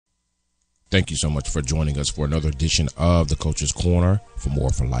Thank you so much for joining us for another edition of the Coach's Corner for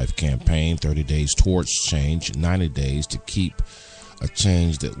More for Life campaign. 30 days towards change, 90 days to keep a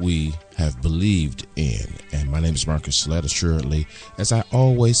change that we have believed in. And my name is Marcus Slett. Assuredly, as I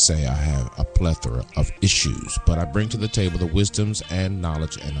always say, I have a plethora of issues, but I bring to the table the wisdoms and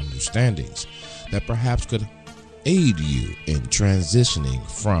knowledge and understandings that perhaps could aid you in transitioning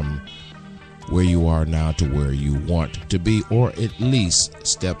from where you are now to where you want to be, or at least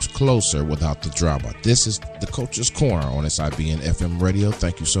steps closer without the drama. This is the Coach's Corner on SIBN FM Radio.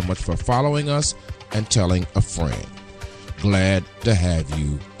 Thank you so much for following us and telling a friend. Glad to have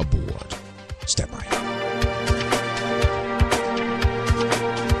you aboard. Step by.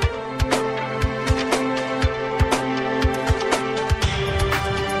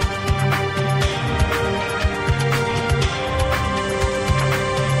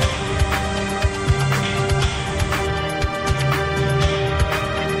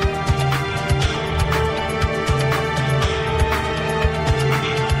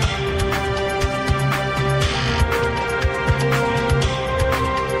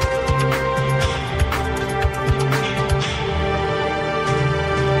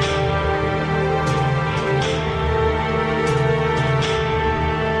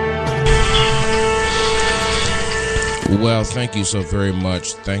 Well, thank you so very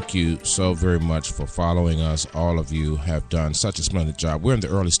much. Thank you so very much for following us. All of you have done such a splendid job. We're in the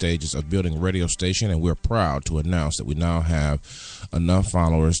early stages of building a radio station, and we're proud to announce that we now have enough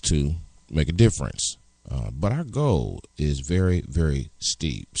followers to make a difference. But our goal is very, very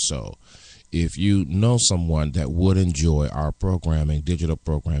steep. So if you know someone that would enjoy our programming, digital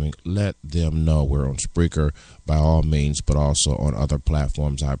programming, let them know. We're on Spreaker by all means, but also on other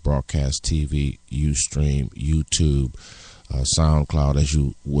platforms. I broadcast TV, Ustream, YouTube, SoundCloud, as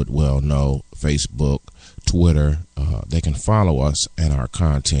you would well know, Facebook, Twitter. They can follow us and our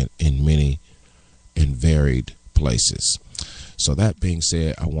content in many and varied places. So that being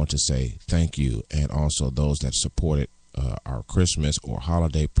said, I want to say thank you, and also those that supported our Christmas or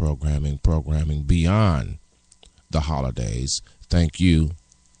holiday programming beyond the holidays. Thank you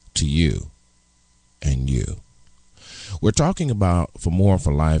to you and you. We're talking about For More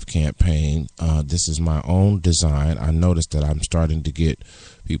for Life campaign. This is my own design. I noticed that I'm starting to get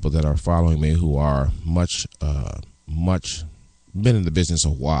people that are following me who are much been in the business a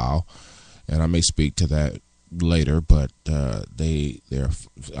while, and I may speak to that later, but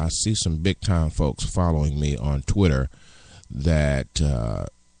I see some big time folks following me on Twitter that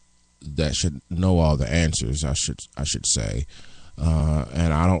should know all the answers, I should say,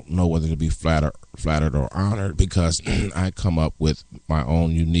 and I don't know whether to be flattered or honored, because I come up with my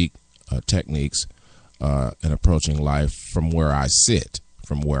own unique techniques in approaching life from where I sit,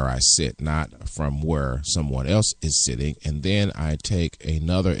 not from where someone else is sitting, and then I take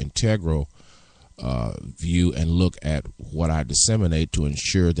another integral view and look at what I disseminate to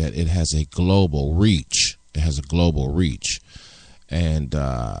ensure that it has a global reach. And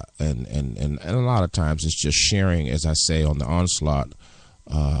a lot of times it's just sharing, as I say on the onslaught,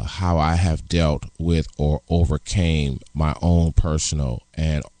 how I have dealt with or overcame my own personal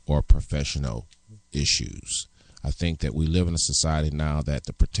and or professional issues. I think that we live in a society now that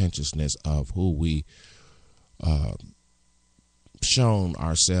the pretentiousness of who we shown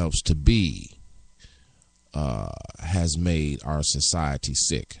ourselves to be has made our society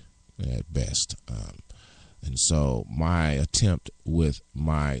sick at best. And so my attempt with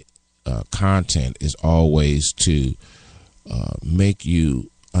my content is always to make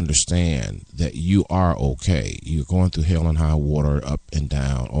you understand that you are okay. You're going through hell and high water, up and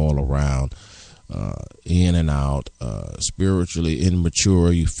down, all around, in and out, spiritually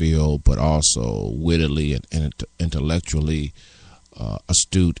immature you feel, but also wittily and intellectually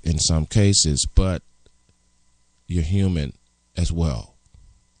astute in some cases, but you're human as well.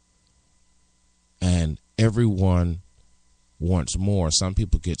 And everyone wants more. Some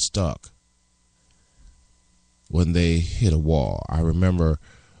people get stuck when they hit a wall. I remember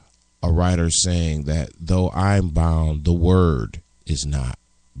a writer saying that though I'm bound, the word is not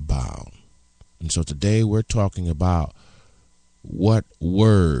bound. And so today we're talking about what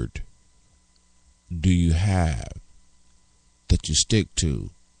word do you have that you stick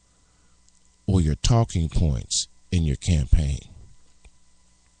to, or your talking points in your campaign.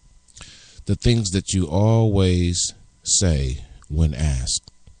 The things that you always say when asked.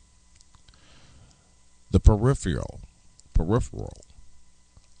 The peripheral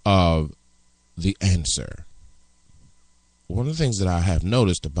of the answer. One of the things that I have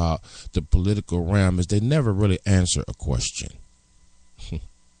noticed about the political realm is they never really answer a question.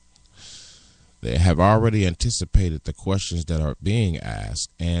 They have already anticipated the questions that are being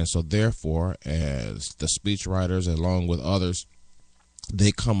asked, and so therefore, as the speechwriters, along with others,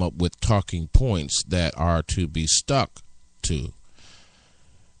 they come up with talking points that are to be stuck to.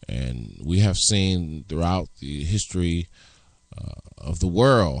 And we have seen throughout the history of the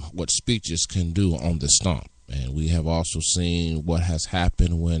world what speeches can do on the stump. And we have also seen what has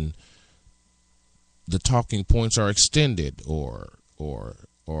happened when the talking points are extended or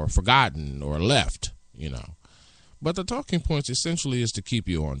forgotten or left, But the talking points essentially is to keep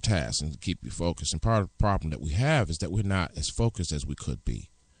you on task and to keep you focused. And part of the problem that we have is that we're not as focused as we could be.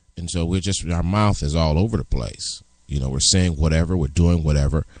 And so our mouth is all over the place. We're saying whatever, we're doing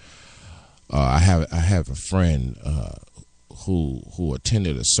whatever. I have a friend who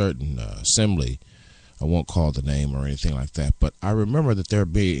attended a certain assembly. I won't call the name or anything like that, but I remember that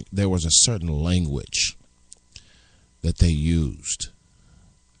there was a certain language that they used,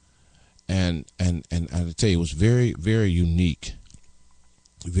 and I tell you, it was very, very unique,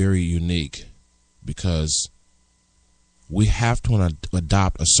 because we have to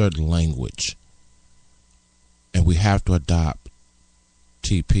adopt a certain language, and we have to adopt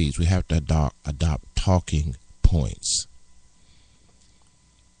TPs. We have to adopt talking points.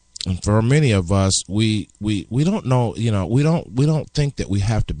 And for many of us, we don't know, we don't think that we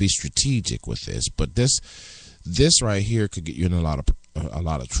have to be strategic with this, but this right here could get you in a lot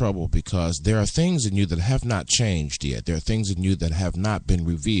of trouble, because there are things in you that have not changed yet. There are things in you that have not been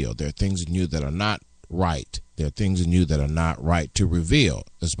revealed. There are things in you that are not right. There are things in you that are not right to reveal.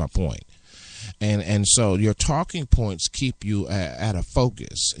 That's my point. And so your talking points keep you at a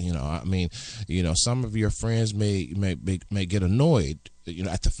focus. Some of your friends may get annoyed,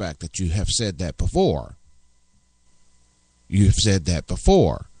 at the fact that you have said that before. You've said that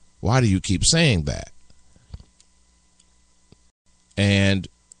before. Why do you keep saying that? And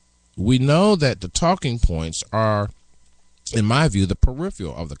we know that the talking points are, in my view, the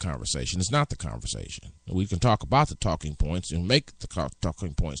peripheral of the conversation. It's not the conversation. We can talk about the talking points and make the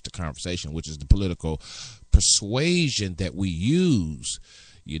talking points the conversation, which is the political persuasion that we use,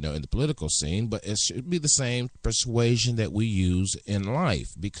 in the political scene. But it should be the same persuasion that we use in life,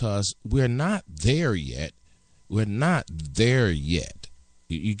 because we're not there yet. We're not there yet.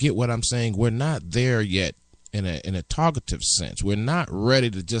 You get what I'm saying? We're not there yet in a talkative sense. We're not ready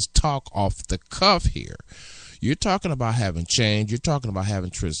to just talk off the cuff here. You're talking about having change. You're talking about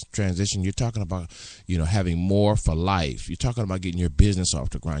having transition. You're talking about, having more for life. You're talking about getting your business off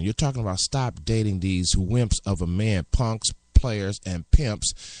the ground. You're talking about stop dating these wimps of a man, punks, players, and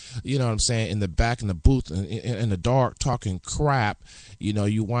pimps. You know what I'm saying? In the back in the booth, in the dark, talking crap.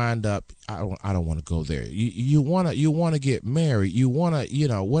 You wind up. I don't want to go there. You want to get married. You want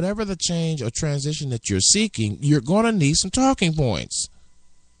to, whatever the change or transition that you're seeking, you're going to need some talking points.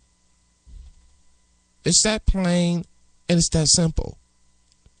 It's that plain, and it's that simple.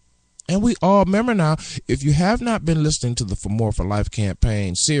 And we all remember now, if you have not been listening to the For More for Life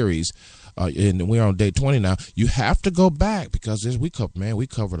campaign series, and we're on day 20 now, you have to go back, because we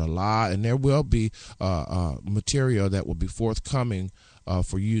covered a lot, and there will be material that will be forthcoming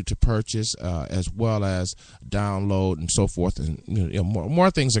for you to purchase, as well as download and so forth, and more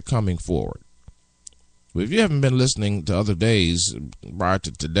things are coming forward. If you haven't been listening to other days prior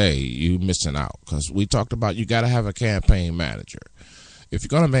to today, you're missing out, because we talked about you got to have a campaign manager. If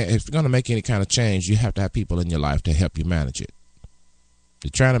you're gonna make any kind of change, you have to have people in your life to help you manage it.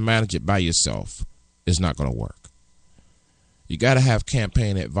 You're trying to manage it by yourself, it's not going to work. You got to have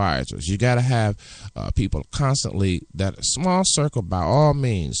campaign advisors. You got to have people constantly, that a small circle by all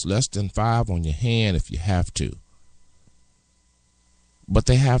means, less than 5 on your hand if you have to. But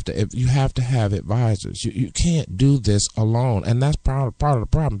you have to have advisors. You can't do this alone, and that's part of the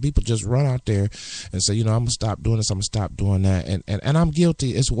problem. People just run out there and say, I'm gonna stop doing this, I'm gonna stop doing that, and I'm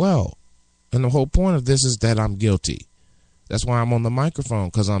guilty as well. And the whole point of this is that I'm guilty. That's why I'm on the microphone,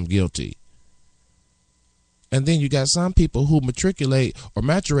 because I'm guilty. And then you got some people who matriculate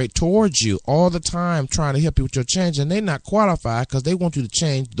towards you all the time, trying to help you with your change, and they're not qualified, because they want you to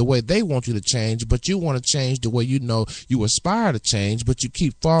change the way they want you to change, but you want to change the way you aspire to change, but you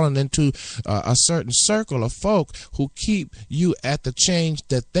keep falling into a certain circle of folk who keep you at the change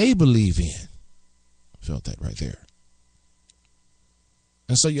that they believe in. Felt that right there.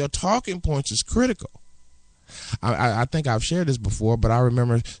 And so your talking points is critical. I think I've shared this before, but I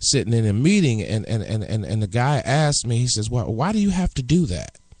remember sitting in a meeting and the guy asked me, he says, well, why do you have to do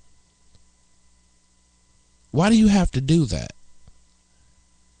that? Why do you have to do that?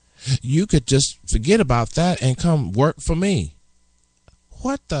 You could just forget about that and come work for me.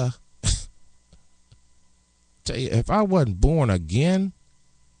 What the? Tell you, if I wasn't born again,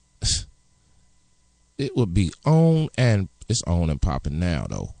 it would be on, and it's on and popping now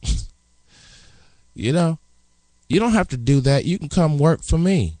though. You know, you don't have to do that. You can come work for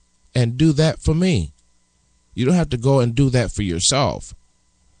me and do that for me. You don't have to go and do that for yourself.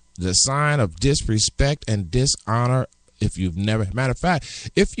 The sign of disrespect and dishonor. If you've never, matter of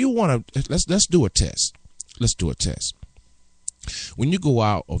fact, if you want to, let's do a test. Let's do a test. When you go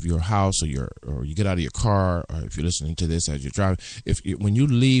out of your house or you get out of your car, or if you're listening to this as you're driving, when you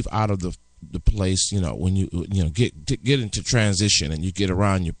leave out of the place, when you get into transition and you get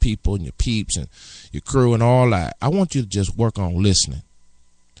around your people and your peeps and your crew and all that, I want you to just work on listening.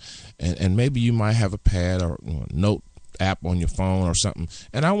 And maybe you might have a pad or note app on your phone or something,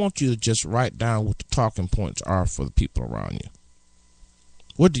 and I want you to just write down what the talking points are for the people around you.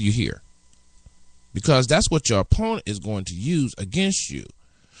 What do you hear? Because that's what your opponent is going to use against you.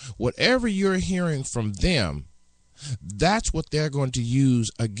 Whatever you're hearing from them, that's what they're going to use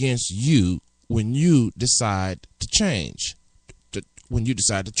against you when you decide to change, when you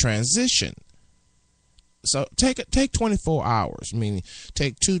decide to transition. So take 24 hours, meaning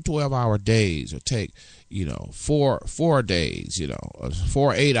take 2 12-hour days, or take, 4 days,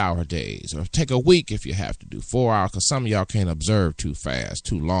 4 8-hour days, or take a week if you have to do 4 hours, because some of y'all can't observe too fast,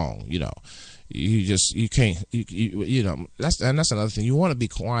 too long, you can't, that's another thing. You want to be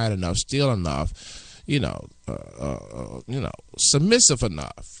quiet enough, still enough, submissive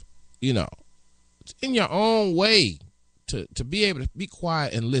enough, in your own way to be able to be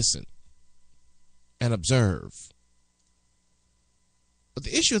quiet and listen and observe. But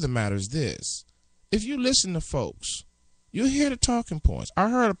the issue of the matter is this: if you listen to folks, you hear the talking points. I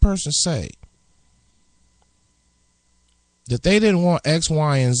heard a person say that they didn't want X,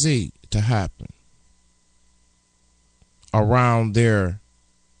 Y, and Z to happen around their,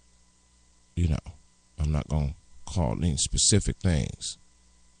 I'm not going to call any specific things.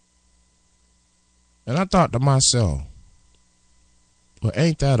 And I thought to myself, well,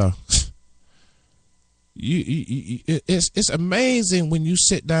 ain't that a it's amazing when you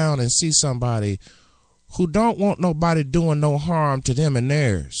sit down and see somebody who don't want nobody doing no harm to them and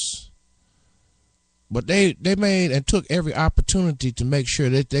theirs, but they made and took every opportunity to make sure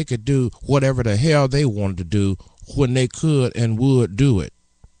that they could do whatever the hell they wanted to do when they could and would do it.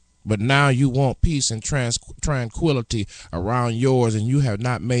 But now you want peace and tranquility around yours, and you have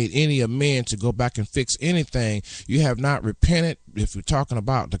not made any amends to go back and fix anything. You have not repented. If you're talking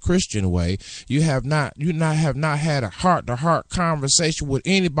about the Christian way, you have not had a heart-to-heart conversation with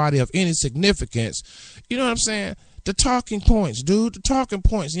anybody of any significance. You know what I'm saying? The talking points, dude. The talking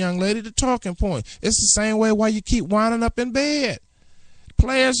points, young lady. The talking points. It's the same way why you keep winding up in bed.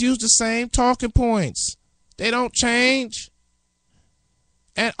 Players use the same talking points. They don't change.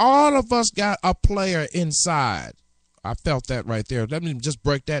 And all of us got a player inside. I felt that right there. Let me just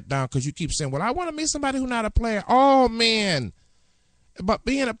break that down, because you keep saying, well, I want to meet somebody who's not a player. Oh, man. But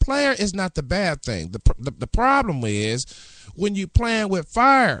being a player is not the bad thing. The problem is when you playing with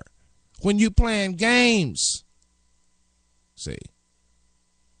fire, when you playing games. See,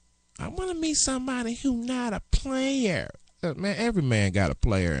 I want to meet somebody who's not a player. Man, every man got a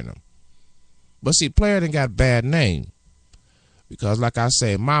player in him. But see, player done got a bad name. Because like I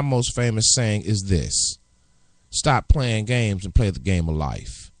say, my most famous saying is this: stop playing games and play the game of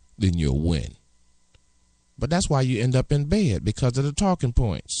life. Then you'll win. But that's why you end up in bed, because of the talking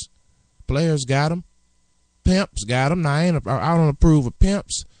points. Players got them. Pimps got them. Now, I don't approve of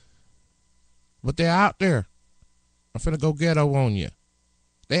pimps, but they're out there. I'm finna go ghetto on you.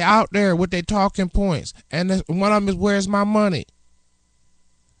 They out there with their talking points. And one of them is, where's my money?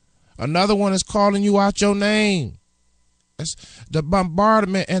 Another one is calling you out your name. The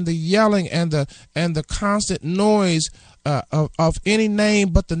bombardment and the yelling and the constant noise of any name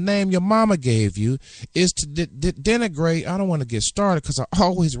but the name your mama gave you is to denigrate. I don't want to get started because I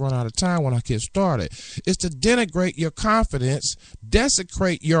always run out of time when I get started. It's to denigrate your confidence,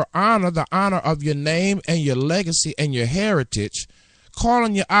 desecrate your honor, the honor of your name and your legacy and your heritage,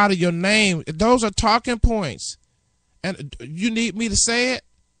 calling you out of your name. Those are talking points. And you need me to say it?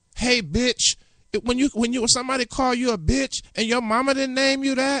 Hey, bitch. When somebody call you a bitch and your mama didn't name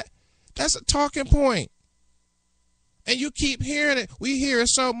you that, that's a talking point. And you keep hearing it. We hear it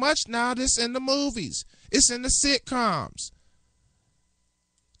so much now. This in the movies. It's in the sitcoms.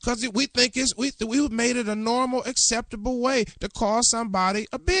 Because we think we've made it a normal, acceptable way to call somebody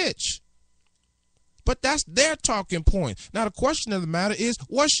a bitch. But that's their talking point. Now, the question of the matter is,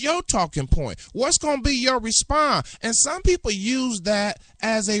 what's your talking point? What's going to be your response? And some people use that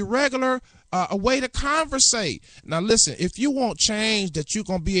as a regular a way to conversate. Now, listen, if you want change that you're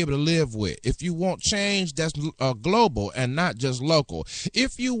going to be able to live with, if you want change that's global and not just local,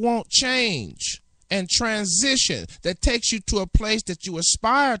 if you want change and transition that takes you to a place that you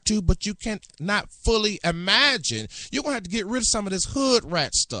aspire to, but you cannot fully imagine. You're going to have to get rid of some of this hood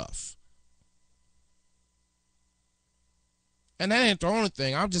rat stuff. And that ain't the only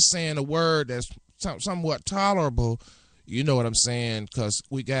thing. I'm just saying a word that's somewhat tolerable. You know what I'm saying? Because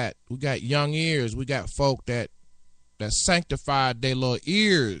we got young ears. We got folk that sanctified their little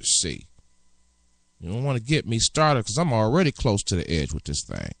ears, see. You don't want to get me started because I'm already close to the edge with this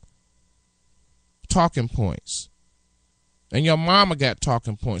thing. Talking points. And your mama got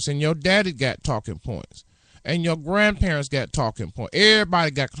talking points. And your daddy got talking points. And your grandparents got talking points. Everybody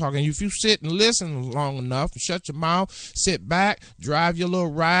got talking. If you sit and listen long enough, shut your mouth, sit back, drive your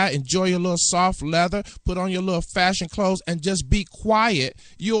little ride, enjoy your little soft leather, put on your little fashion clothes, and just be quiet,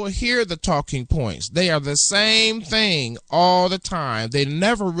 you'll hear the talking points. They are the same thing all the time. They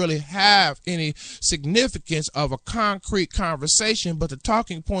never really have any significance of a concrete conversation, but the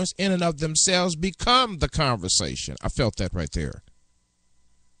talking points in and of themselves become the conversation. I felt that right there.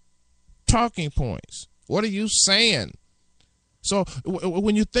 Talking points. What are you saying? So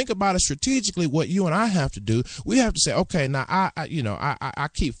when you think about it strategically, what you and I have to do, we have to say, okay, now I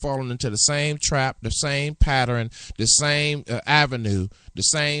keep falling into the same trap, the same pattern, the same avenue, the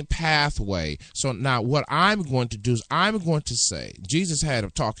same pathway. So now what I'm going to do is I'm going to say, Jesus had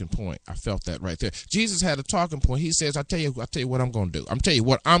a talking point. I felt that right there. Jesus had a talking point. He says, I tell you what I'm going to do. I'm tell you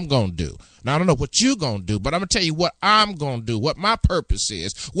what I'm going to do. Now I don't know what you're going to do, but I'm going to tell you what I'm going to do, what my purpose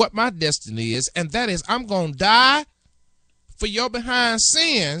is, what my destiny is, and that is I'm going to die for your behind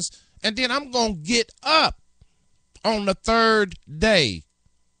sins, and then I'm going to get up on the third day.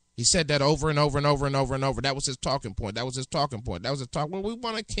 He said that over and over and over and over and over. That was his talking point. That was his talking point. That was his talk. Well, we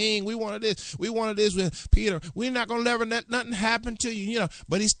want a king. We wanted this. We wanted this with Peter. We're not going to let nothing happen to you, you know.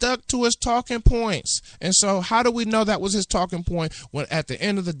 But he stuck to his talking points. And so how do we know that was his talking point? When at the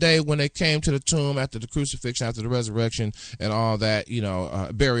end of the day, when they came to the tomb after the crucifixion, after the resurrection and all that, you know,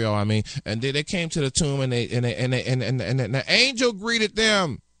 burial, I mean, and they came to the tomb and the angel greeted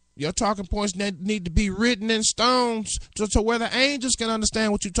them. Your talking points need to be written in stones to where the angels can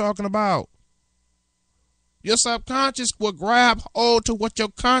understand what you're talking about. Your subconscious will grab hold to what your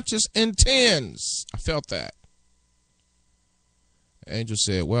conscious intends. I felt that. The angel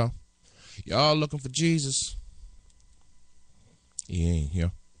said, well, y'all looking for Jesus. He ain't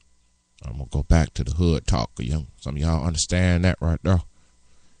here. I'm going to go back to the hood talk. Some of y'all understand that right there.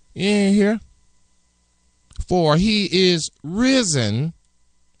 He ain't here. For he is risen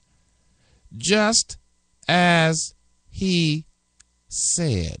just as he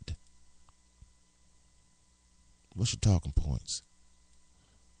said. What's your talking points?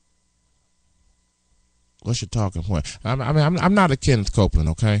 What's your talking point? I'm not a Kenneth Copeland,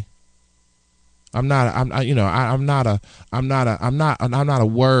 okay? I'm not a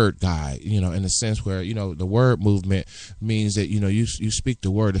word guy, you know, in the sense where, you know, the word movement means that, you know, you speak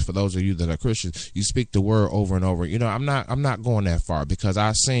the word. For those of you that are Christians, you speak the word over and over. You know, I'm not going that far because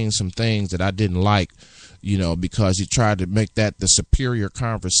I've seen some things that I didn't like, you know, because you tried to make that the superior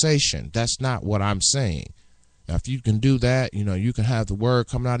conversation. That's not what I'm saying. Now, if you can do that, you know, you can have the word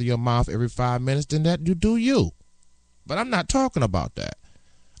coming out of your mouth every 5 minutes, then that you do you. But I'm not talking about that.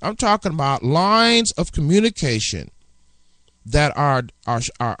 I'm talking about lines of communication that are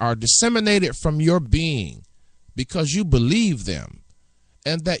disseminated from your being because you believe them,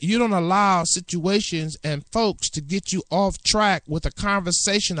 and that you don't allow situations and folks to get you off track with a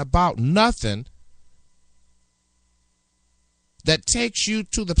conversation about nothing that takes you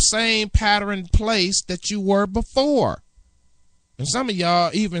to the same pattern place that you were before. And some of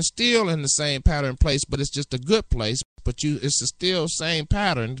y'all even still in the same pattern place, but it's just a good place. But it's the still same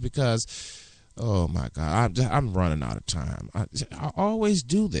pattern because, oh my God, I'm running out of time. I always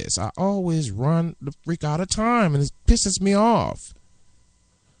do this. I always run the freak out of time, and it pisses me off.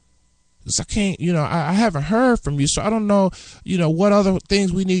 Because I can't, you know, I haven't heard from you, so I don't know, you know, what other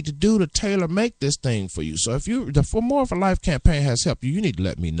things we need to do to tailor make this thing for you. So if the For More for Life campaign has helped you, you need to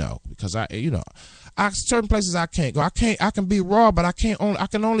let me know, because certain places I can't go. I can be raw, but I can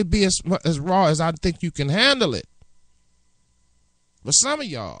only be as raw as I think you can handle it. But some of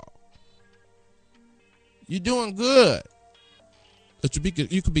y'all, you're doing good, but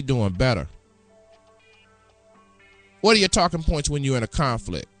you could be doing better. What are your talking points when you're in a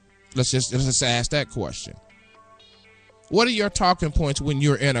conflict? Let's just ask that question. What are your talking points when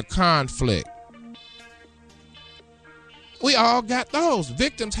you're in a conflict? We all got those.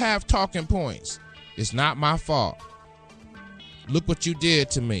 Victims have talking points. It's not my fault. Look what you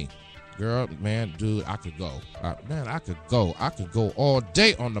did to me. Girl, man, dude, I could go. I could go all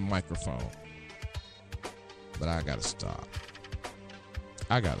day on the microphone. But I gotta stop.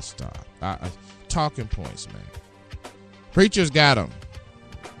 talking points, man. Preachers got them.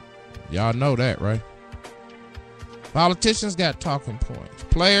 Y'all know that, right? Politicians got talking points.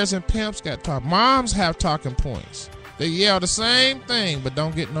 Players and pimps got moms have talking points. They yell the same thing but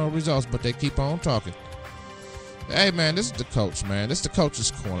don't get no results, but they keep on talking. Hey, man, this is the coach, man. This is the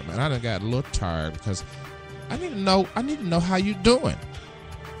coach's corner, man. I done got a little tired because I need to know how you doing.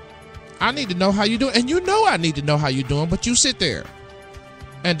 I need to know how you doing. And you know I need to know how you doing, but you sit there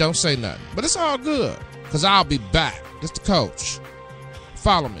and don't say nothing. But it's all good because I'll be back. This is the coach.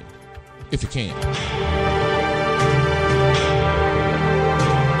 Follow me if you can.